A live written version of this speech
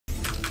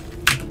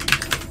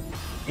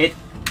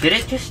Did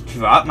it just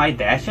drop my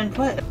dash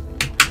input?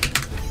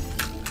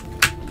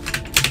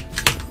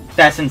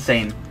 That's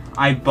insane.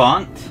 I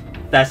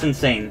bonked? That's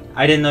insane.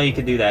 I didn't know you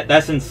could do that.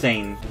 That's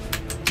insane.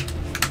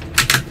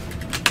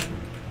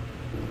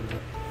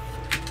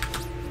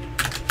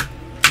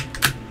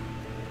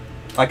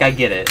 Like, I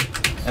get it.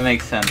 It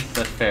makes sense.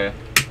 That's fair.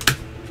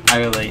 I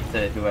relate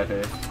to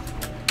whoever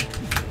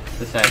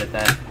decided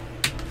that.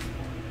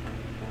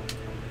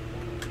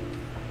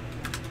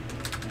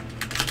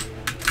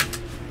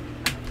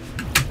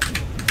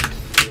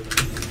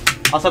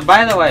 Also,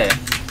 by the way,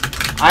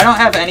 I don't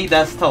have any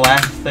deaths to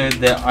last third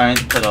that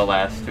aren't to the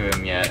last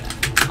room yet.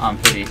 I'm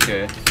pretty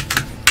sure.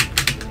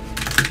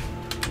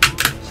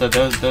 So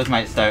those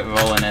might start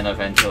rolling in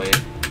eventually.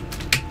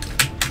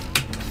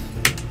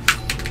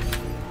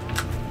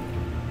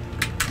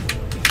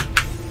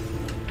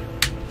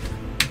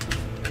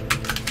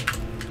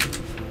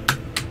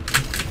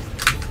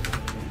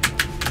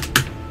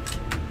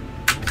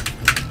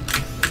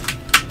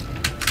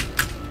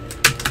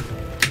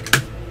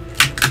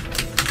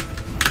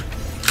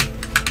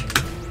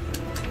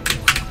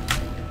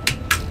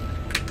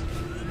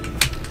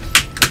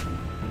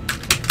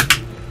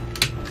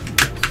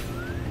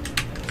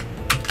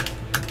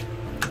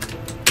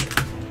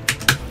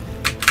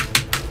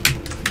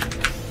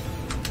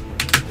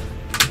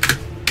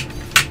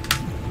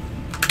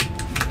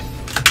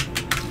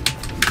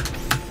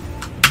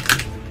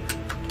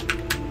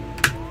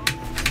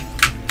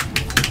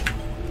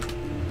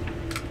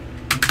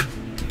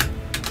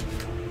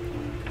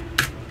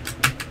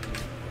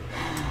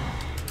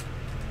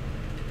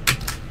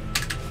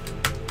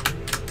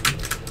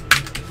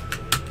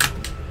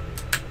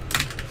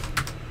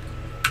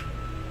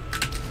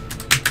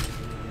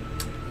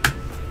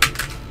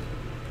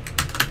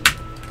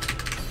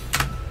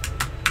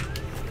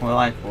 Well,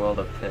 I rolled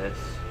a piss.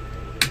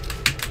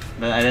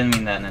 But I didn't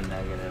mean that in a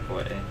negative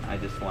way. I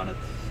just wanted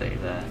to say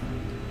that.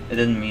 It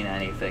didn't mean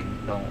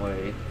anything, don't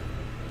worry.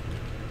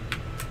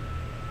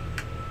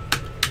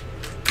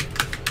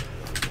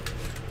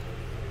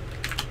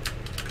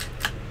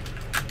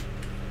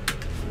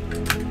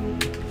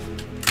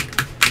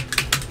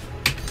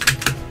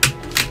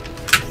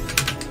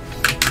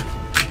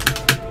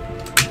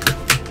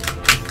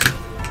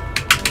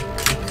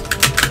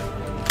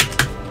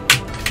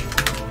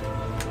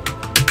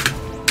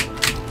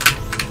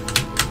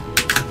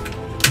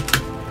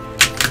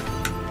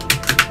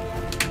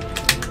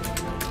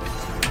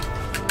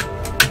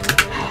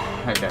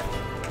 Okay.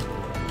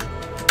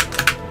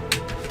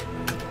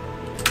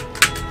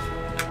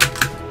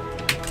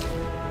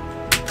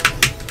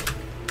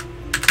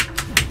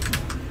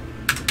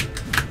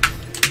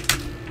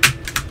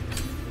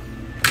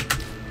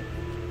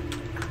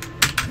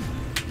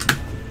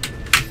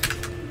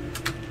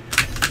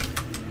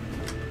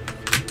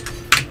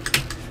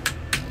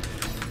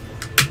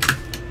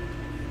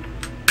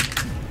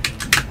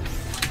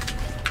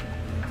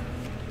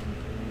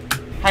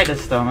 Hi,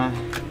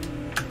 Dystoma.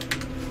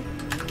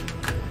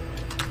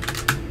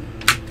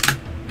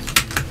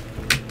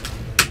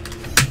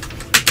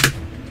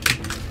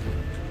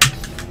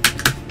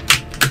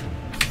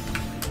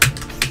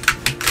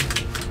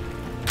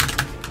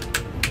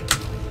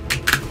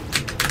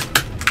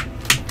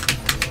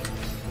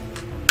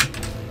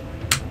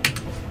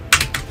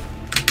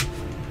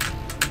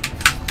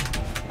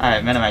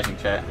 Alright, minimizing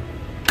chat.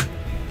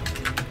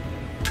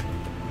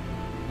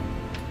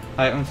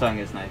 Alright, Unsung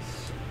is nice.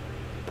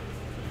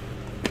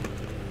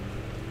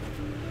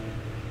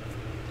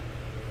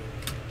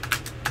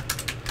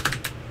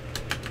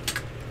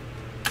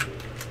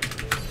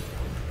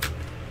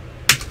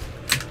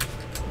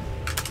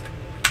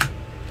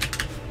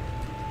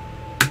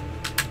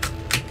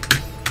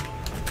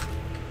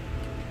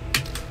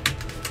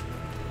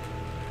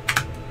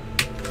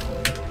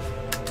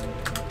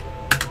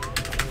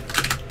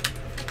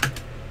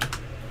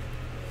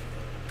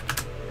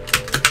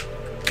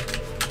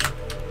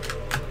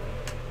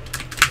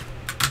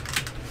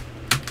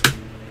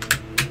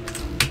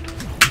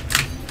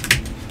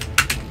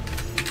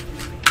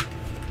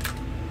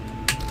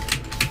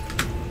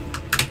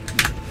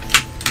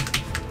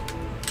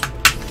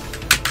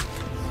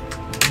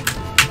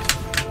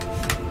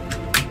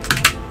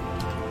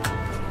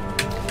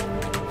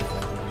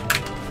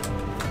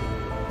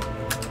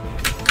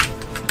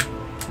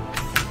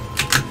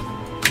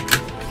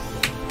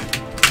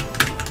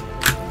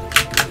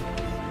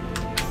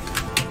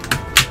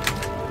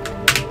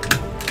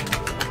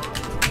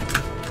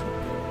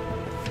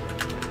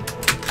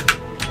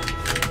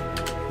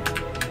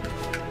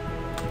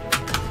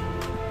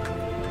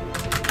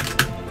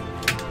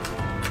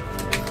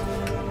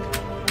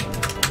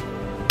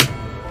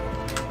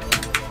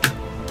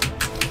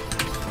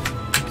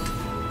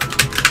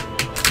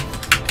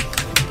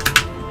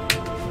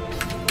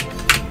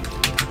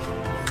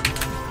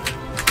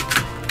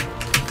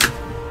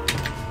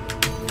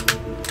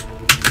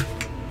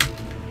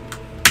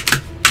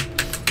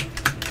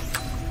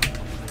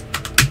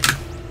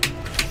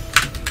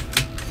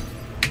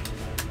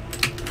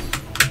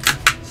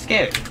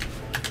 Scared.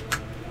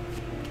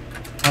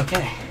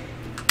 Okay.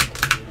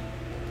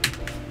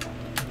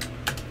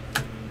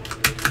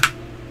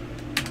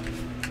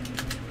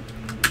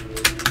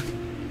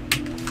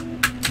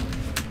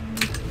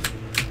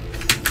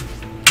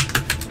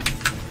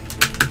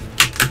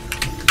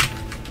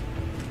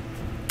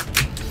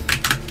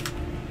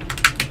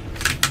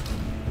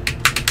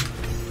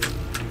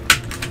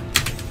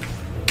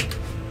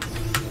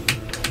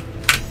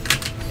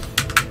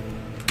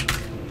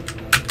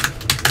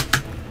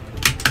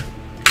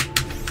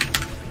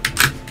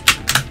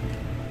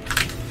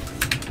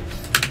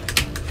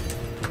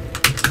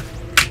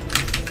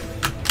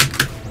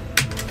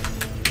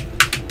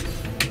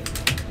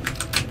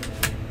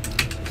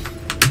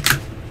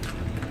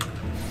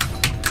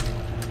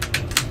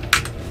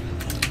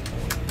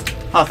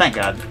 Oh, thank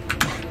God.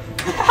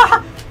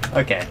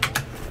 Okay.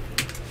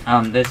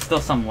 There's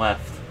still some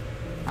left.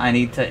 I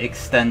need to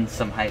extend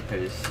some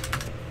hypers.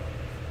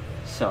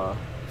 So,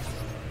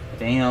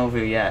 it ain't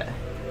over yet.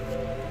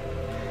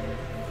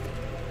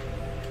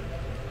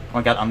 Oh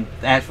my God, I'm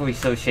actually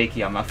so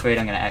shaky, I'm afraid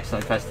I'm gonna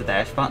accidentally press the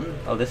dash button.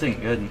 Oh, this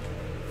ain't good.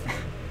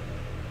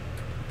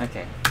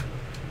 Okay.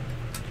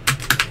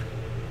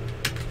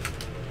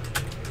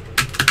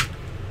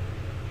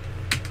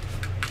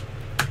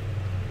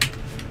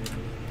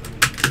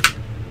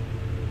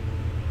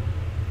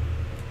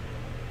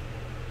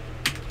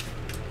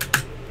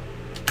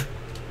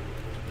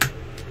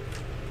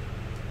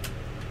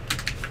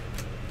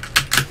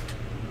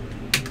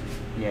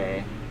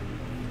 Yay.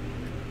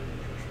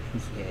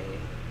 Yay.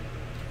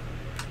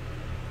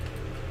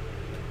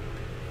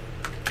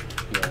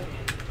 Yay.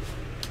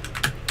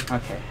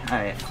 Okay,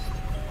 alright.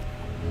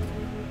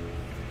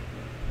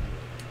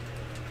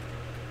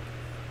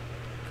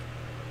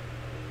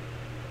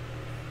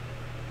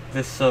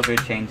 This silver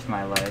changed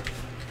my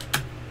life.